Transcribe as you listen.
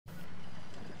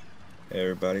Hey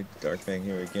everybody, DarkBang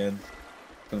here again.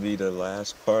 It's gonna be the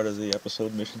last part of the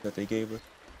episode mission that they gave us.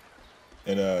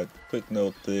 And quick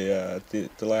note: the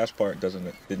last part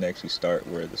didn't actually start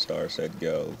where the star said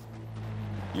go.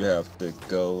 You have to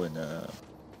go and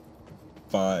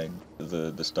find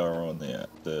the star on the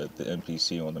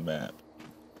NPC on the map.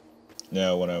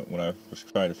 Now, when I was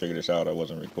trying to figure this out, I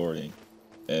wasn't recording,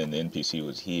 and the NPC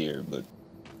was here. But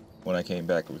when I came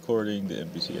back recording, the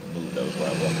NPC had moved. That was why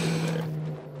I walked over there.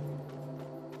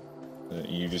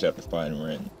 You just have to find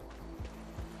Ren.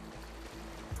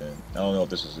 And I don't know if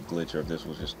this was a glitch or if this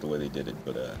was just the way they did it,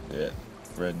 but yeah,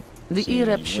 Ren. The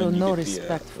Irep show no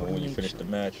respect for when nature. you finish the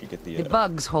match, you get The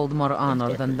bugs hold more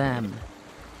honor than them.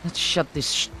 Let's shut this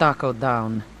stucco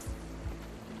down.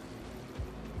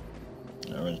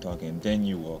 Ren's talking, and then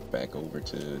you walk back over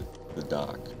to the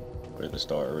dock where the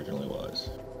star originally was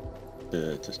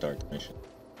to start the mission.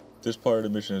 This part of the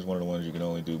mission is one of the ones you can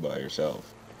only do by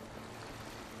yourself.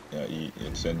 Yeah,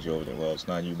 it sends you over there. Well, it's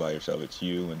not you by yourself, it's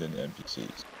you and then the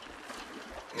NPCs.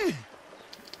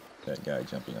 That guy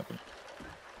jumping up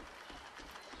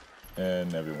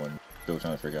and everyone still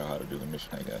trying to figure out how to do the mission,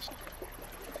 I guess.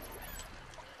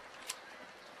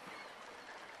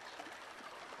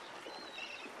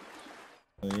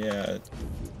 So yeah, of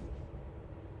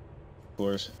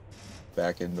course,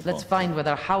 back in the Let's find where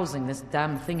they're housing this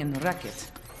damn thing and wreck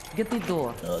it. Get the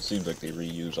door. It seems like they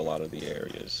reuse a lot of the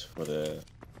areas for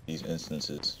these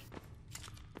instances.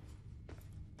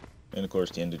 And of course,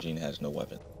 the Endogene has no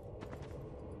weapon.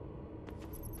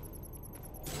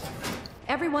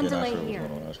 Everyone delay here.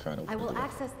 I will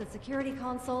access the security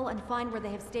console and find where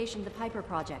they have stationed the Piper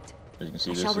project. As you can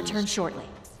see, I shall return shortly.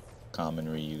 Common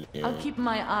reuse area. I'll keep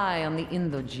my eye on the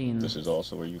Endogene. This is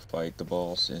also where you fight the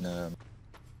boss in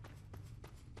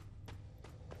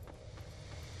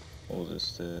what was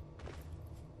this?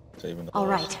 Saving the boss. All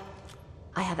right.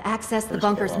 I have accessed the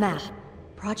bunker's map.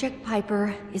 Project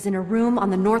Piper is in a room on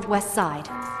the northwest side.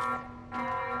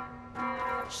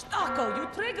 Stocko, you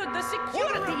triggered the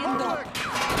security indoor.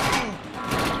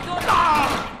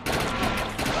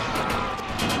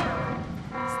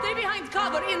 Stay behind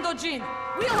cover, Endogene.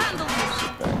 We'll handle this.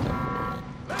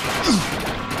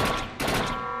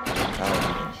 How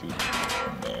you can shoot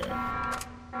from there?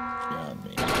 Beyond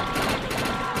me.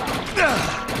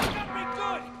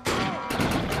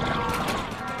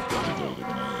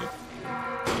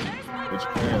 Which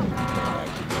apparently you can't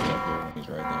actually get up here when he's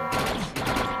right there.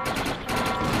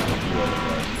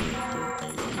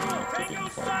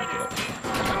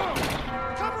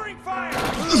 Covering fire!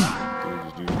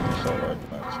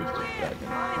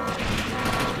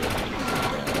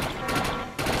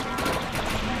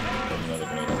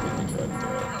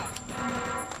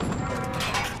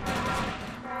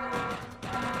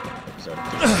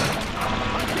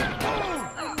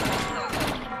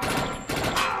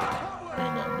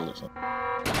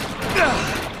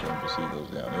 NPC goes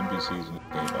down. NPCs in the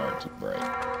game aren't too bright.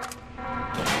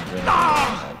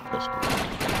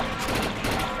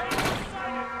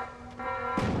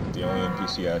 The only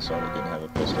NPC I saw that didn't have a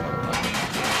pistol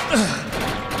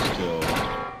still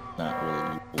not really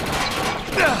useful.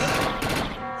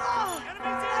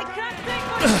 I can't take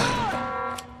much more.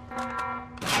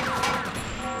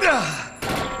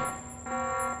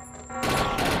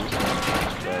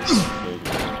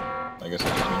 I guess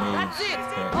that's grenades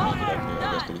can't make it up here. I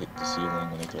guess they hit the ceiling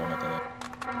when they throw them at that.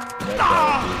 That guy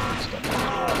did stuff.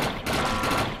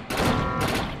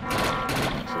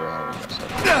 I'm not sure how we got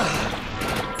stuck.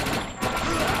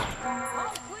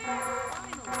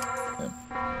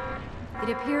 It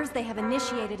appears they have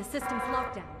initiated a systems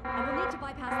lockdown. I will need to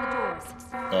bypass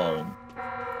the doors.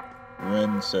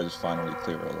 Ren says finally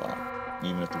clear a lot,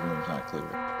 even if the room's not clear.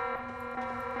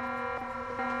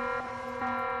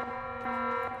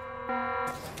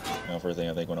 Now, first thing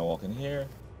I think when I walk in here,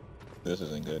 this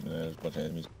isn't good. There's a bunch of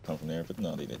enemies come from there, but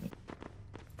no, they didn't.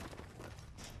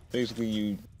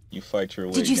 Basically, you fight your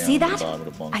way Did you down see to that? the bottom of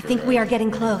the bunker. I think we are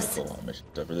getting close.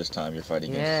 Except for this time, you're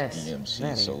fighting against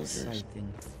EMC soldiers.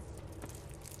 Exciting.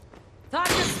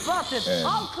 Target spotted. And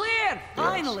All clear.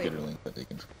 Finally. Skitterlings that they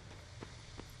control.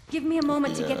 Give me a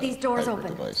moment to get these doors open.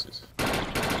 Devices.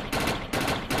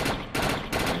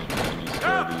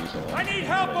 I need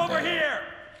help over here!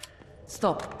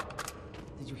 Stop.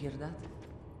 Did you hear that?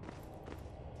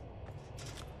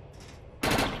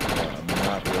 I'm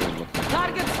not really looking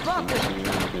Target spotted.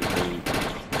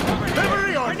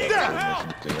 Memory on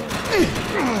death!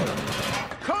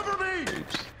 Cover me!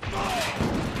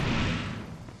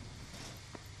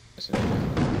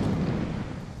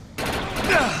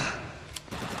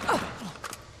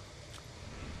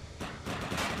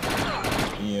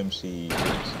 EMC is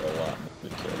a lot more to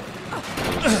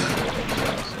kill.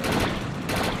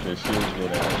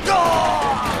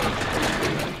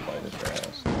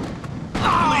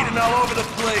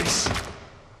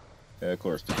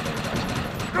 course, the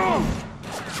grenade launcher.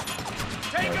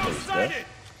 Tango sighted!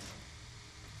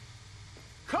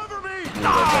 Cover me!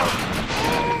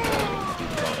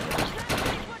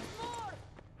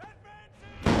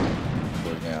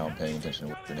 For now, I'm paying attention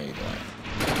to what grenade line.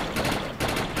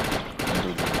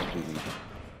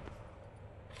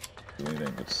 Do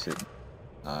anything but sit and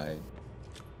hide.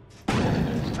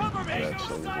 Cover me! Grab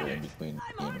soldier in between me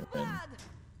and Ren.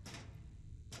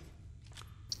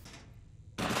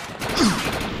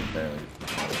 Apparently,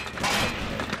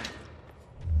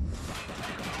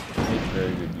 make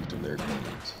very good use of their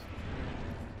grenades.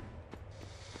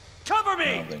 Cover I me!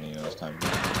 don't think it's time to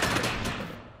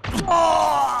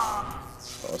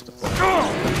toss the flag.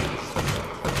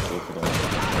 Go for the one.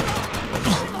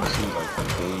 You see, like,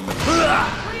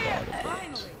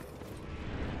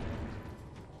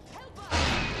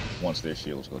 once their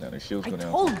shields go down, their shields go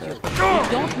down. Told you.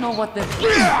 You don't know what they're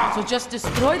doing, so just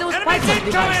destroy those Enemy pipe incoming!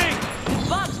 devices. The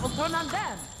bugs will turn on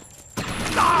them.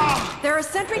 There are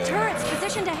sentry turrets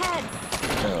positioned ahead.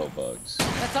 Hell bugs.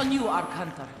 That's on you, Arc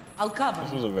Hunter. I'll cover This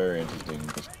you. was a very interesting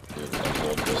perspective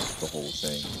of the whole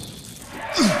thing.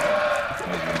 As you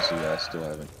can see, I still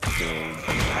haven't killed.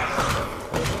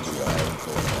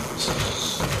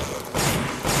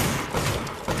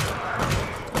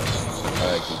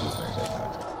 I actually do think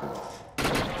that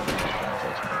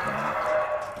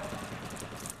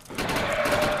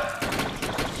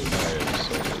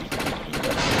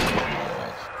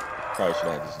probably should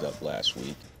have had this up last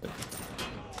week, but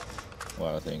a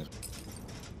lot of things.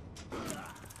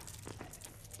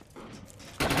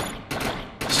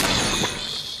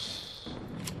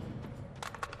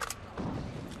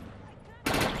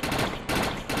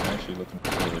 I'm actually looking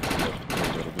forward to it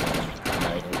a little bit on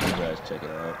tonight. Hope you guys check it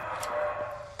out.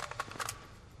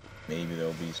 Maybe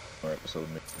there'll be some more episode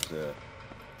missions to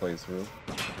play through.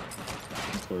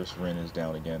 Of course, Ren is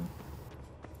down again.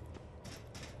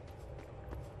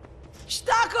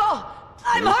 Stako!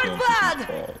 I'm This hard one bad! just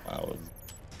fall out of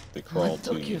the crawl What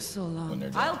took to you so long? when they're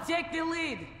down. I'll take the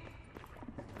lead.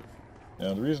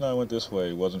 Now, the reason I went this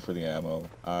way wasn't for the ammo.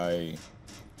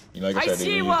 Like I I said, see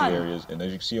they used one. the areas, and as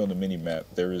you can see on the mini map,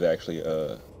 there is actually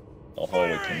a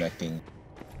hallway connecting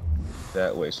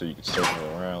that way, so you can circle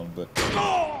around. But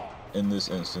in this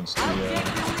instance, I'll take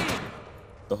the lead.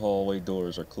 the hallway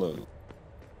doors are closed.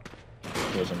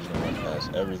 Of course, I'm just gonna run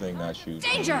past everything, not shoot.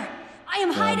 Danger! I am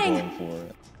Now I'm hiding! going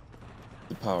for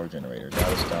the power generator.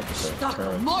 Gotta stop the Stako,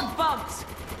 turrets. more bugs!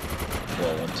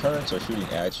 Well, when turrets are shooting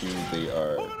at you, they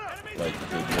are like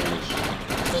the greatest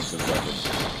defensive weapon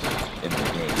in the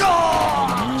game.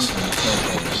 When you use them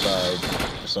on the side,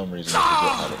 for some reason, they can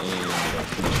get out of aim, they don't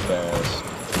shoot as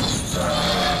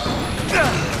fast.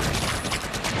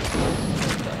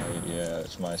 Yeah,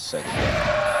 it's my second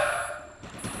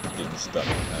one. Getting stuck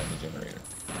behind the generator.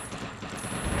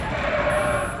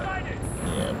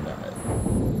 Yeah, I'm not.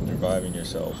 Reviving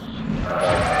yourself. Reviving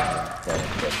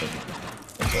yourself.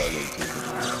 That's all I really do.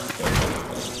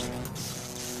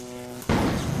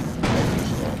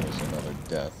 Almost another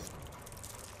death.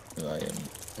 And I am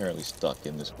apparently stuck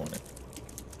in this corner.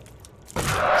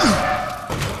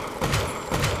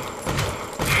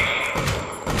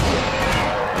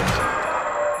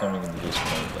 Coming into this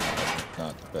point is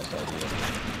not the best idea.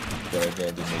 But I'm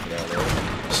glad to make it out there.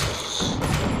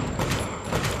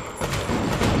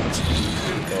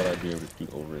 Thought I'd be able to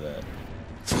shoot over that.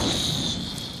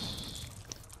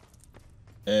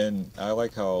 And I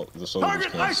like how the soldiers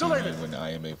Target can't see me isolated. when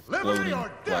I am a Liberty floating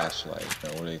or death. flashlight. Now,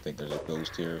 what do they think? There's a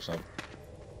ghost here or something?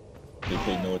 They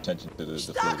pay no attention to the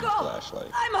floating Stako!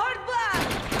 flashlight. I'm hard bad!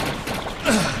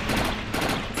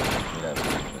 You have to do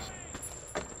this.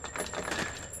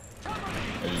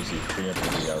 As you see,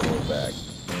 preemptively I rolled back. As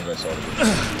soon as I saw the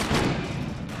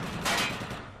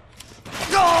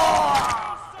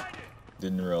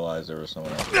didn't realize there was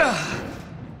someone else.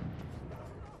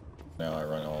 Now I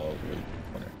run all over the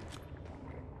corner.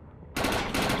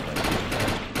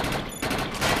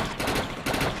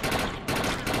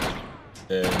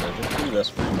 And I think that's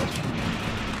pretty much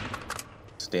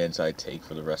the stance I take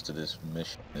for the rest of this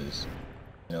mission is,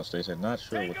 Stacey, I'm not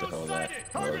sure what the hell that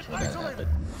was when that happened.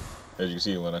 As you can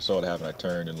see, when I saw it happen, I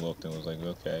turned and looked and was like,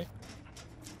 okay.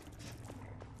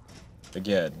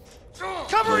 Again,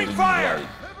 Covering floating fire! light.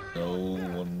 No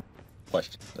one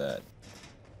questions that.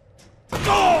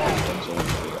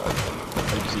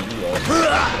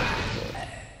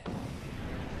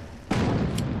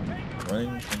 Running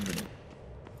underneath.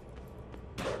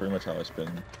 Pretty much how I spend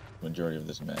the majority of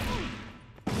this match.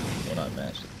 Well, not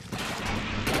match.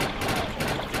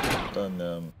 Done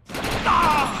them.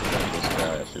 This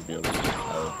guy I should be able to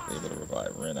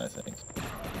revive Ren, I think.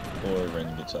 Or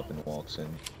Ren gets up and walks and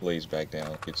lays back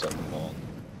down, gets up and walks.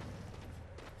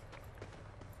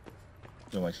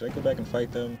 So I'm like, should I go back and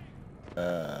fight them?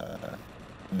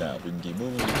 No, we can keep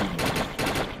moving, I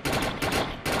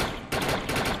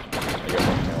guess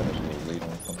my count was a little late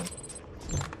on something.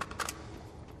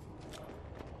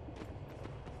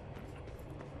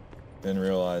 Then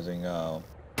realizing, can't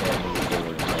move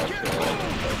forward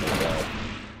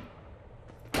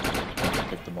and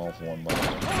pick them off one by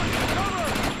one.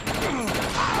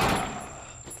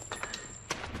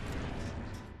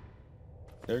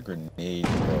 Their grenade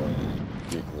throwing is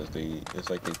ridiculous. It's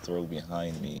like they throw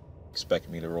behind me, expect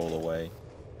me to roll away.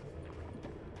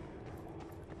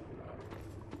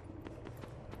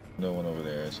 No one over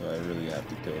there, so I really have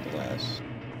to kill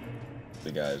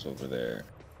the guys over there.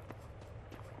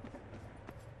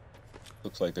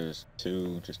 Looks like there's just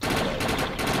two guys.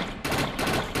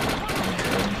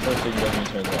 And first thing that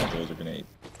turns around, throws a grenade.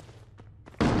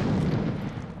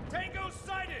 Tango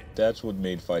sighted. That's what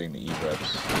made fighting the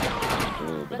E-reps a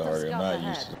little bit harder. I'm not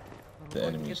used to the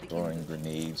enemies throwing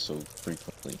grenades so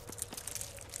frequently.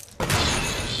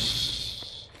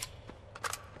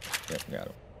 Yep, got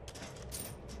him.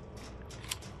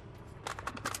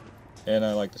 And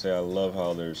I like to say I love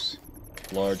how there's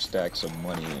large stacks of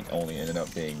money and only ended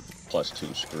up being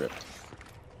 +2 script.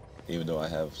 Even though I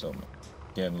have some,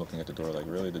 again, looking at the door like,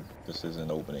 really, this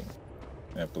isn't opening.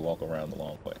 I have to walk around the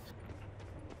long way.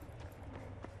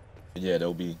 But yeah,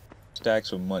 there'll be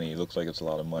stacks of money. It looks like it's a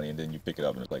lot of money, and then you pick it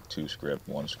up and it's like 2 script,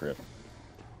 1 script.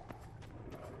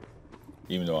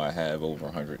 Even though I have over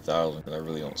 100,000, because I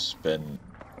really don't spend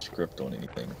script on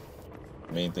anything.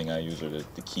 The main thing I use are the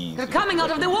keys. They're coming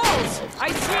out of the walls!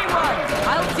 I see one!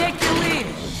 I'll take the lead!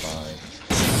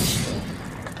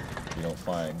 You don't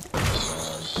find.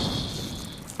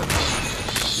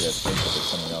 Yeah, think that they're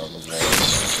coming out of the wall.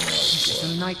 It's a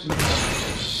nightmare.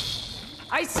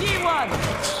 I see one!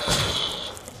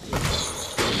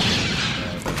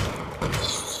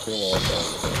 Kill all that.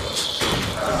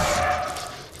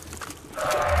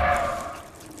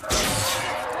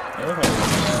 I don't know how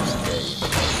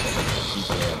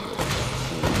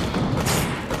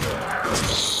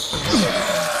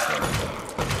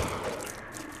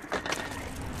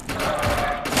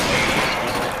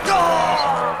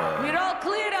We're all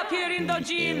cleared up here in the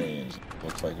gym!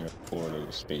 Looks like you're aboard of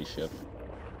a spaceship.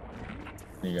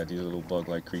 And you got these little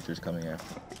bug-like creatures coming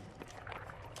after.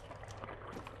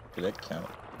 Did that count?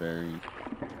 Very...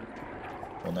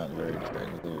 Well, not very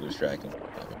distracting, a little distracting.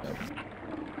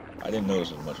 I didn't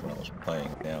notice as much when I was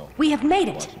playing. Now We have made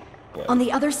it! On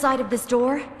the other side of this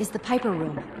door is the Piper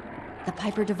room. The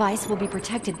Piper device will be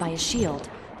protected by a shield,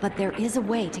 but there is a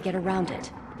way to get around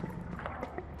it.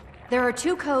 There are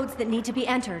 2 codes that need to be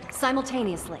entered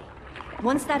simultaneously.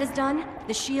 Once that is done,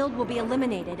 the shield will be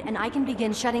eliminated and I can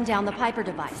begin shutting down the Piper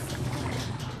device.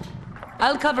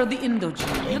 I'll cover the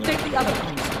Indogene. You take the other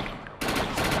console.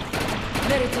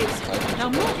 There it is. Now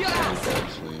move your ass!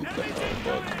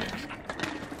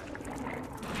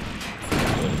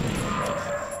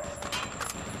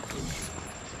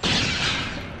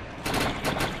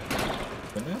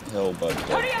 When that hell bug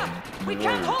Hurry up! We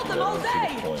can't hold them all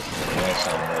day! Unless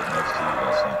I'm right next to you,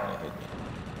 that's not gonna hit me.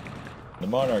 The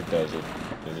Monarch does it,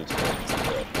 because it's going to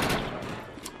death.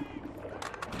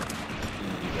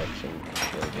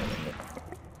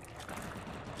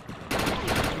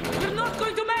 We're not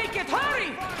going to make it!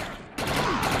 Hurry!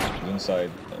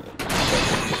 Inside,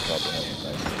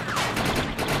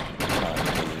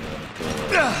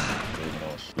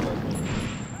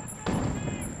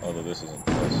 although this isn't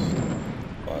the best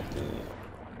spot to...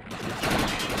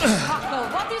 Paco,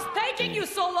 what is taking you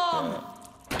so long?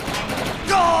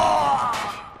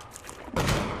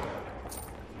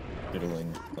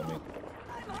 Fiddling coming.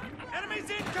 Enemies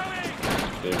incoming!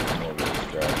 There's more of a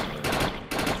distraction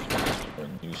or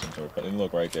nuisance or... And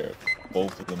look right there.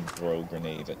 Both of them throw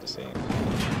grenades at the same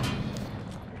time.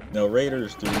 Now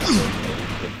Raiders do throw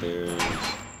grenades, but there's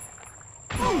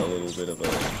a little bit of a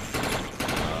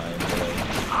time delay.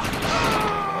 How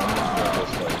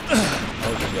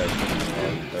was the guy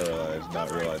shooting paralyzed,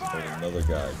 not realizing there was another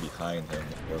guy behind him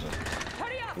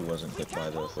who wasn't hit by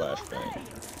the flashbang.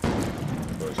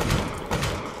 Of course,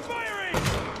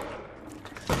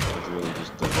 it's really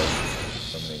just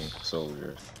eliminating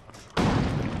soldiers.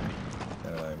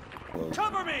 And I'm close.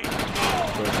 Cover me!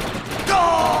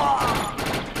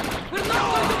 We're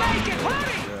not going to make it!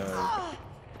 Hurry!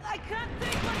 I can't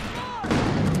take much more!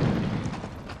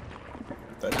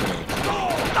 That grenade.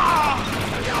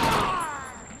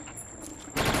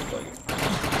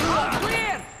 All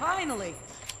clear! Finally!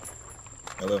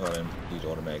 I love how these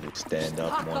automatically stand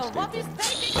up once they've been,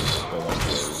 or once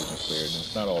the area's been cleared. And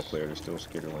it's not all cleared, there's still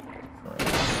skitterling around.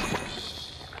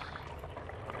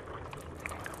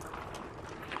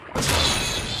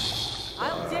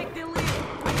 I'll take the lead.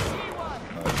 I see one.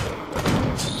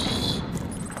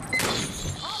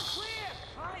 All clear.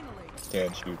 Finally.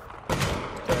 Can't shoot.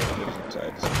 Can't get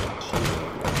inside this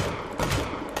shield.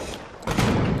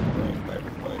 Right,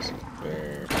 device is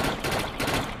very...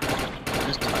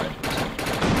 Just time.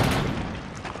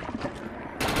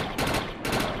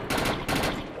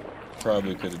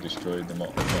 Probably could have destroyed them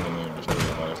all. Destroyed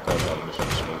them all. That's probably how the mission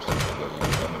was supposed to go. You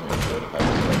come in here and destroy the pipe.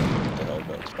 The hell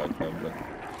about spike them, but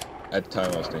at the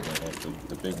time I was thinking, well,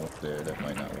 the big one there, that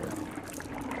might not work.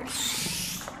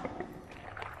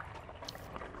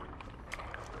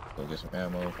 Go get some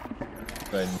ammo.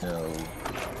 I know.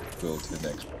 Go to the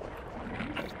next one.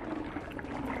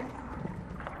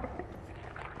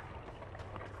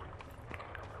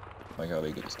 Like how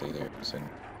they get to stay there. And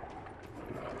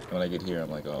when I get here, I'm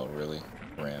like, oh, really?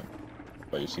 Ramp.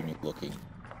 But you see me looking.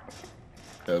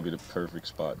 That would be the perfect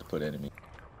spot to put enemy.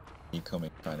 You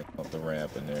coming kind of up the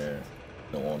ramp, and they're,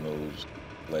 you know, on those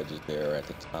ledges there at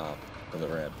the top of the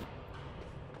ramp.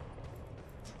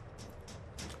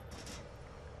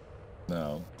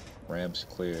 No, ramp's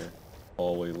clear.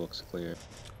 Hallway looks clear.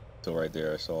 So right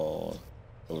there, I saw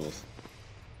a little.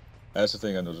 That's the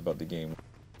thing I noticed about the game.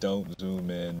 Don't zoom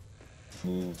in.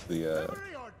 Move the.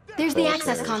 There's the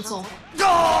access console.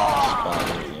 Spot at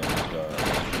the end,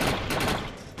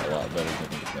 a lot better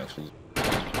than you can actually.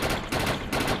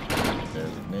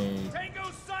 There's a grenade.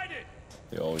 Tango sighted.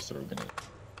 They always throw a grenade.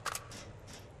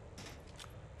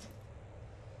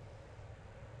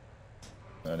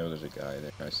 I know there's a guy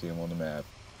there. I see him on the map.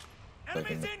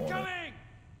 Like in the corner.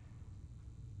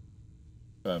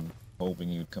 Incoming. I'm hoping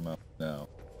you'd come out now.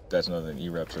 That's another thing.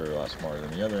 E-reps are a lot smarter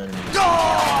than the other enemies.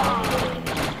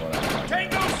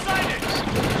 Tango sighted.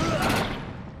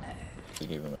 They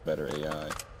gave him a better AI.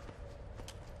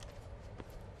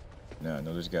 Now I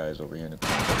know there's guys over here in the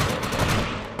corner.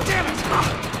 Damn it!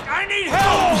 I need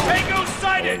help. Tango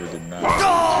sighted. However, did not.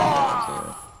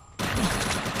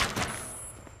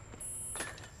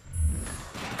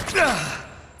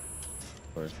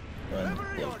 First, run,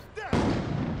 look.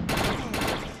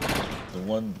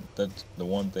 The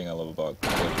one thing I love about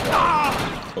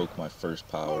Cloak, my first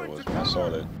power, was when I saw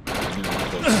that using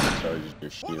Cloak charges your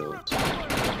shields.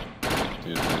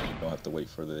 You don't have to wait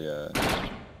for the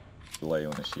delay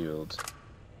on the shields.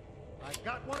 I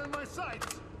got one in my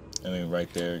sights. I mean,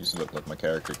 right there, you see, look, my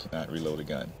character cannot reload a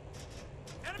gun.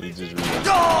 He just reloads every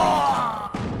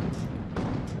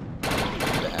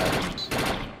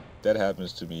time. That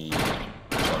happens to me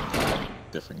sometimes.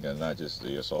 Different guns, not just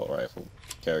the assault rifle.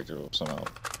 Character will somehow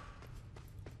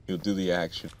he'll do the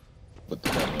action, but the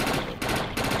gun won't do it.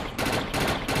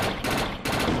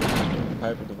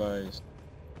 Hyper device.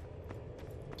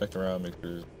 Check around, make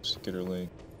sure skitterling.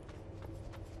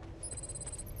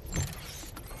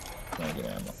 Trying to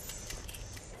get ammo.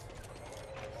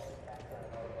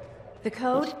 The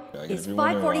code is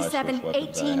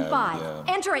 547-18-5.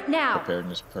 Enter it now.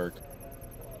 Preparedness perk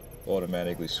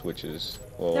automatically switches,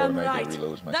 or Damn automatically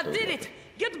right. reloads my That sword. did it!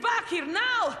 Get back here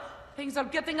now! Things are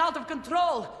getting out of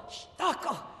control.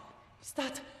 Stocko! Is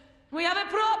that... We have a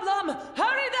problem!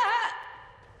 Hurry the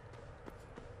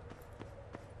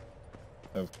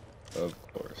heck! Of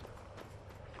course.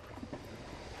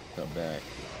 Come back.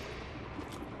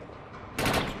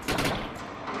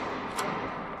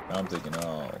 I'm thinking,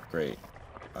 oh, great.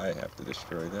 I have to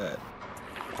destroy that.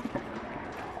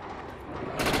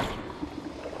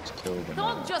 Let's kill them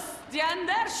all. Don't just stand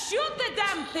there! Shoot the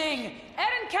damn thing!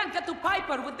 Eren can't get to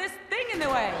Piper with this thing in the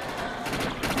way!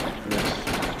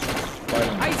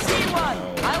 I see one!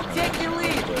 I'll take the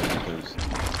lead!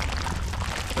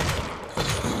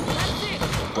 That's it!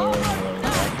 Over!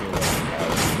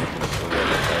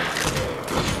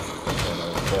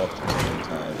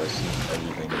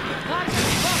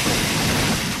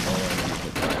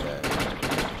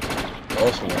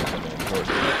 Also learned something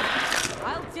important.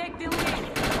 I'll take the lead.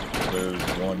 There's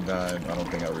one time, I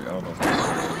don't know if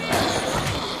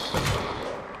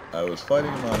I was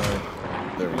fighting a Monarch.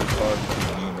 There was a car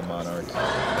between me and the Monarch. He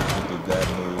did that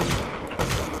move.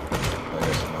 I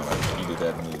guess the Monarch, he did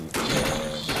that move.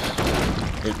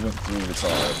 And it went through the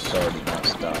car. The car did not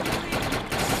stop.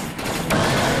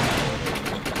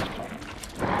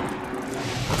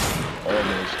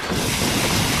 Almost.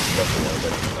 That's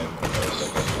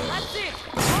it.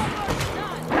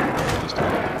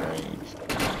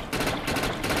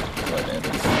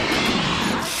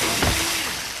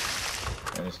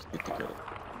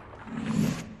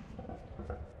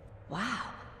 Wow.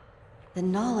 The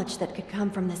knowledge that could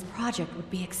come from this project would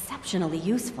be exceptionally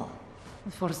useful.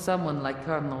 For someone like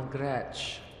Colonel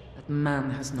Gretsch, that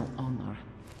man has no honor.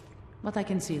 But I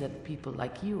can see that people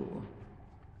like you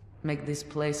make this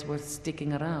place worth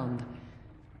sticking around.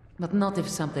 But not if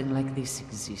something like this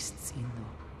exists, Indo.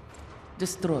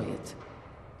 Destroy it.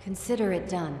 Consider it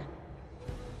done.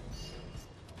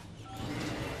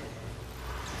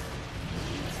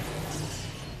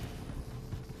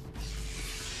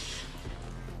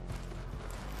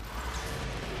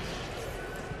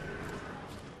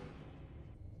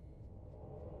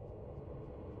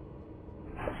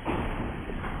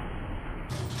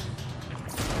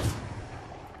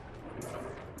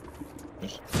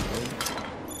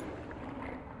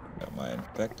 Got my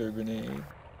infector grenade.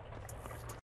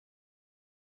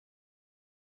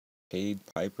 Paid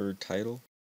Piper title.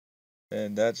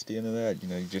 And that's the end of that. You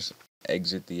know, you just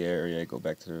exit the area, go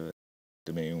back to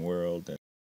the main world, and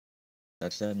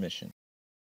that's that mission.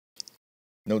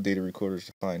 No data recorders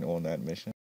to find on that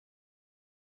mission.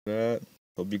 That.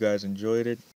 Hope you guys enjoyed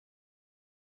it.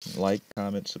 Like,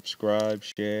 comment, subscribe,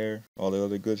 share, all the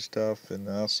other good stuff, and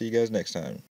I'll see you guys next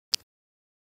time.